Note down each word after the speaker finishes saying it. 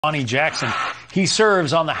Ronny Jackson. He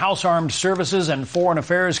serves on the House Armed Services and Foreign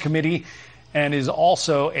Affairs Committee and is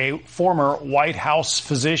also a former White House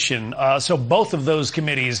physician. So both of those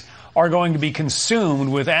committees are going to be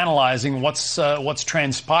consumed with analyzing what's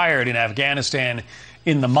transpired in Afghanistan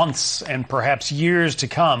in the months and perhaps years to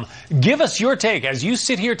come. Give us your take as you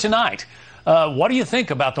sit here tonight. What do you think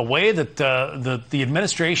about the way that the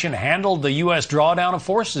administration handled the U.S. drawdown of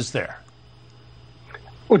forces there?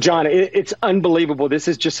 Well, John, it's unbelievable. This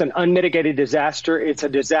is just an unmitigated disaster. It's a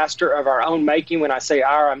disaster of our own making. When I say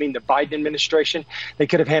our, I mean the Biden administration. They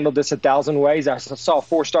could have handled this 1,000 ways. I saw a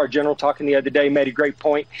four-star general talking the other day, made a great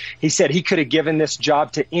point. He said he could have given this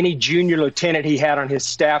job to any junior lieutenant he had on his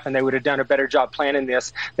staff, and they would have done a better job planning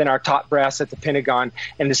this than our top brass at the Pentagon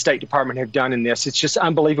and the State Department have done in this. It's just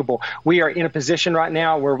unbelievable. We are in a position right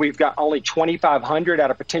now where we've got only 2,500 out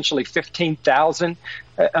of potentially 15,000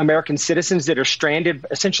 American citizens that are stranded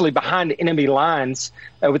essentially behind enemy lines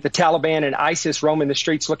with the Taliban and ISIS roaming the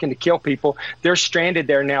streets looking to kill people. They're stranded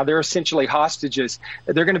there now. They're essentially hostages.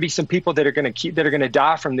 There are going to be some people that are going to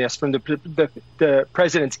die from this, from the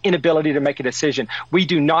president's inability to make a decision. We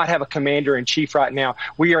do not have a commander in chief right now.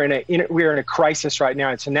 We are in a crisis right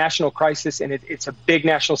now. It's a national crisis, and it's a big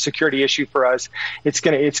national security issue for us. It's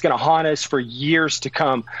going to haunt us for years to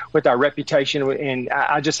come with our reputation, and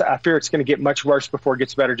I fear it's going to get much worse before it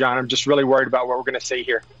gets better, John. I'm just really worried about what we're going to see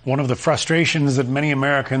here. One of the frustrations that many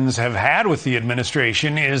Americans have had with the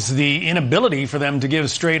administration is the inability for them to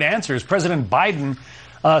give straight answers. President Biden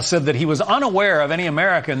said that he was unaware of any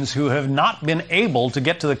Americans who have not been able to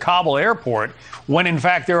get to the Kabul airport, when in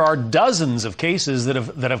fact there are dozens of cases that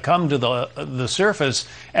have come to the surface,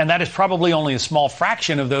 and that is probably only a small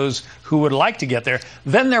fraction of those who would like to get there.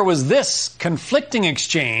 Then there was this conflicting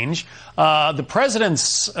exchange, the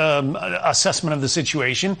president's assessment of the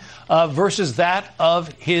situation versus that of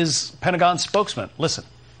his Pentagon spokesman. Listen.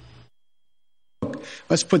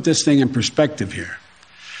 Let's put this thing in perspective here.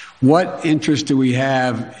 What interest do we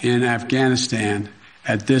have in Afghanistan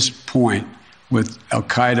at this point with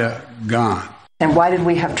al-Qaeda gone? And why did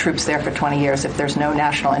we have troops there for 20 years if there's no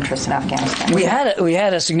national interest in Afghanistan? We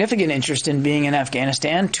had a significant interest in being in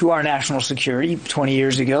Afghanistan to our national security 20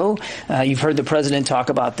 years ago. You've heard the president talk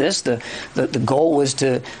about this. The goal was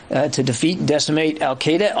to defeat and decimate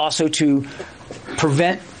al-Qaeda, also to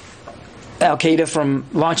prevent al-Qaeda from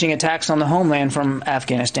launching attacks on the homeland from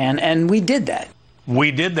Afghanistan, and we did that. We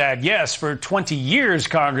did that, yes, for 20 years,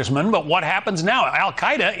 Congressman. But what happens now?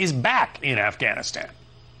 Al-Qaeda is back in Afghanistan.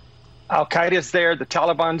 Al-Qaeda's there, the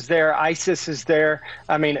Taliban's there, ISIS is there.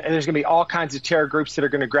 I mean, there's going to be all kinds of terror groups that are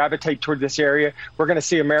going to gravitate toward this area. We're going to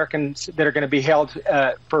see Americans that are going to be held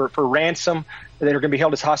for ransom, that are going to be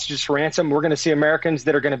held as hostages for ransom. We're going to see Americans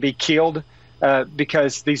that are going to be killed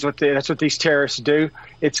because that's what these terrorists do.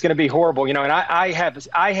 It's going to be horrible, you know. And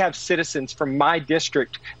I have citizens from my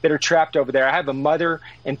district that are trapped over there. I have a mother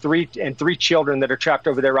and three children that are trapped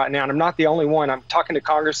over there right now, and I'm not the only one. I'm talking to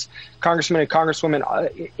congressmen and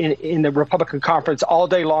congresswomen in the Republican conference all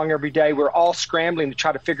day long, every day. We're all scrambling to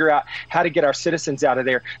try to figure out how to get our citizens out of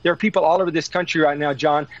there. There are people all over this country right now,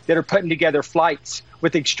 John, that are putting together flights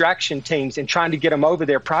with extraction teams and trying to get them over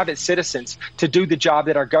there, private citizens, to do the job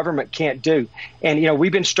that our government can't do. And, you know,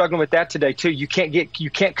 we've been struggling with that today, too. You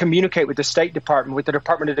can't communicate with the State Department, with the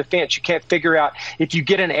Department of Defense. You can't figure out, if you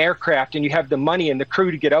get an aircraft and you have the money and the crew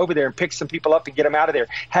to get over there and pick some people up and get them out of there,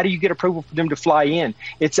 how do you get approval for them to fly in?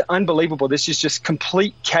 It's unbelievable. This is just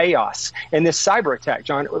complete chaos. And this cyber attack,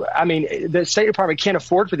 John, I mean, the State Department can't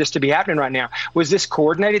afford for this to be happening right now. Was this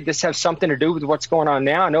coordinated? Does this have something to do with what's going on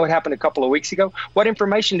now? I know it happened a couple of weeks ago. What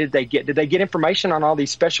information did they get? Did they get information on all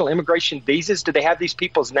these special immigration visas? Do they have these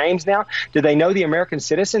people's names now? Do they know the American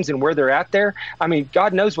citizens and where they're at there? I mean,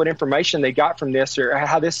 God knows what information they got from this, or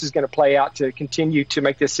how this is going to play out to continue to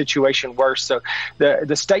make this situation worse. So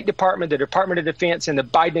the State Department, the Department of Defense, and the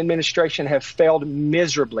Biden administration have failed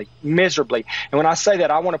miserably. And when I say that,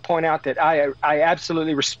 I want to point out that I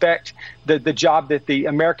absolutely respect the job that the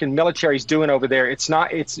American military is doing over there. It's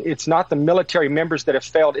not the military members that have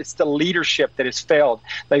failed. It's the leadership that has failed.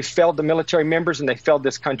 They failed the military members, and they failed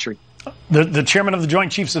this country. The chairman of the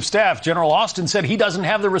Joint Chiefs of Staff, General Austin, said he doesn't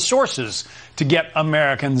have the resources to get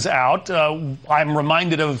Americans out. I'm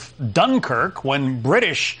reminded of Dunkirk, when the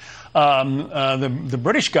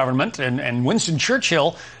British government and Winston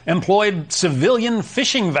Churchill employed civilian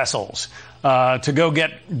fishing vessels to go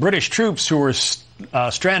get British troops who were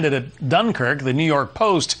stranded at Dunkirk. The New York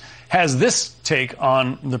Post has this take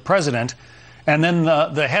on the president. And then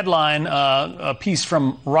the headline, a piece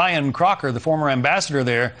from Ryan Crocker, the former ambassador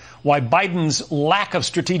there, why Biden's lack of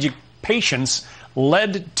strategic patience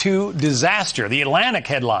led to disaster. The Atlantic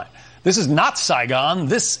headline, This is not Saigon.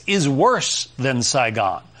 This is worse than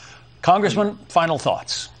Saigon. Congressman, final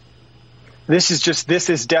thoughts. This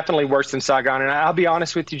is definitely worse than Saigon. And I'll be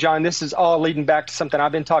honest with you, John, this is all leading back to something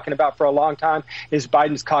I've been talking about for a long time, is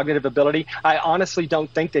Biden's cognitive ability. I honestly don't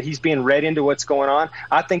think that he's being read into what's going on.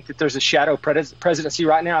 I think that there's a shadow presidency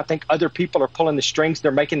right now. I think other people are pulling the strings.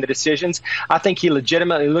 They're making the decisions. I think he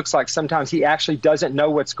legitimately looks like sometimes he actually doesn't know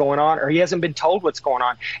what's going on, or he hasn't been told what's going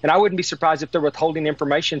on. And I wouldn't be surprised if they're withholding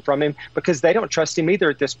information from him because they don't trust him either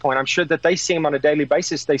at this point. I'm sure that they see him on a daily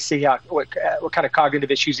basis. They see what kind of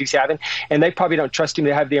cognitive issues he's having, and they probably don't trust him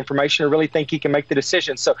to have the information or really think he can make the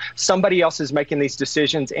decision. So somebody else is making these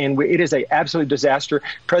decisions, and it is an absolute disaster.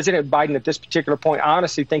 President Biden at this particular point, I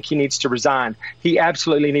honestly think he needs to resign. He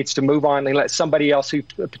absolutely needs to move on and let somebody else who's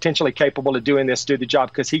potentially capable of doing this do the job,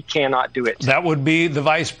 because he cannot do it. That would be the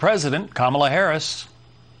vice president, Kamala Harris.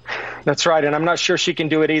 That's right, and I'm not sure she can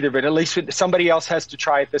do it either, but at least somebody else has to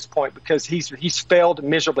try at this point, because he's failed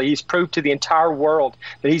miserably. He's proved to the entire world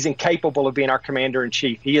that he's incapable of being our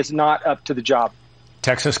commander-in-chief. He is not up to the job.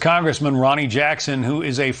 Texas Congressman Ronny Jackson, who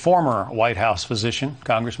is a former White House physician.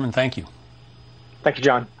 Congressman, thank you. Thank you,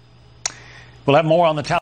 John. We'll have more on the